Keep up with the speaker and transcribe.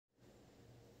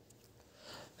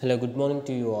Hello, good morning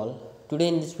to you all. Today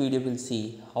in this video we'll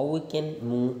see how we can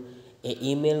move a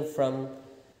email from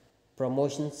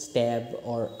promotions tab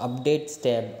or updates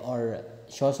tab or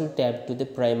social tab to the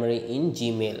primary in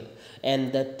Gmail,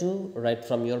 and that too right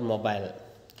from your mobile.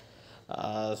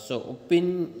 So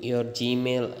open your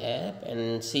Gmail app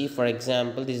and see, for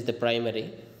example, this is the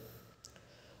primary.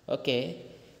 Okay,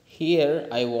 here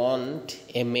I want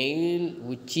a mail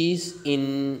which is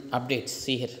in updates.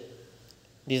 See here,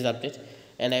 this is update,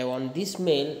 and I want this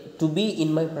mail to be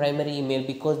in my primary email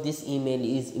because this email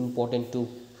is important to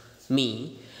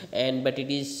me, and but it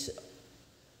is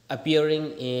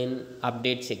appearing in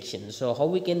update section. So how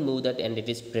we can move that? And it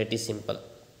is pretty simple.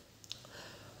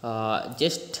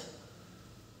 Just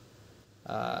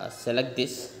select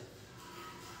this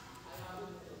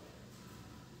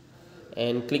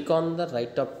and click on the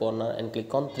right top corner and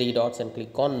click on three dots and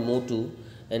click on move to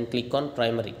and click on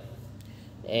primary.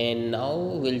 And now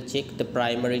we'll check the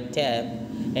primary tab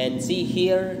and see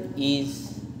here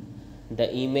is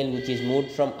the email which is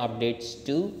moved from updates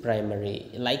to primary.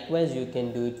 Likewise, you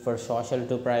can do it for social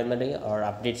to primary or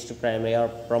updates to primary or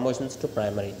promotions to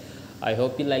primary. I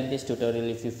hope you like this tutorial.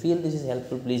 If you feel this is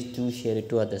helpful, please do share it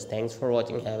to others. Thanks for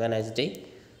watching. Have a nice day.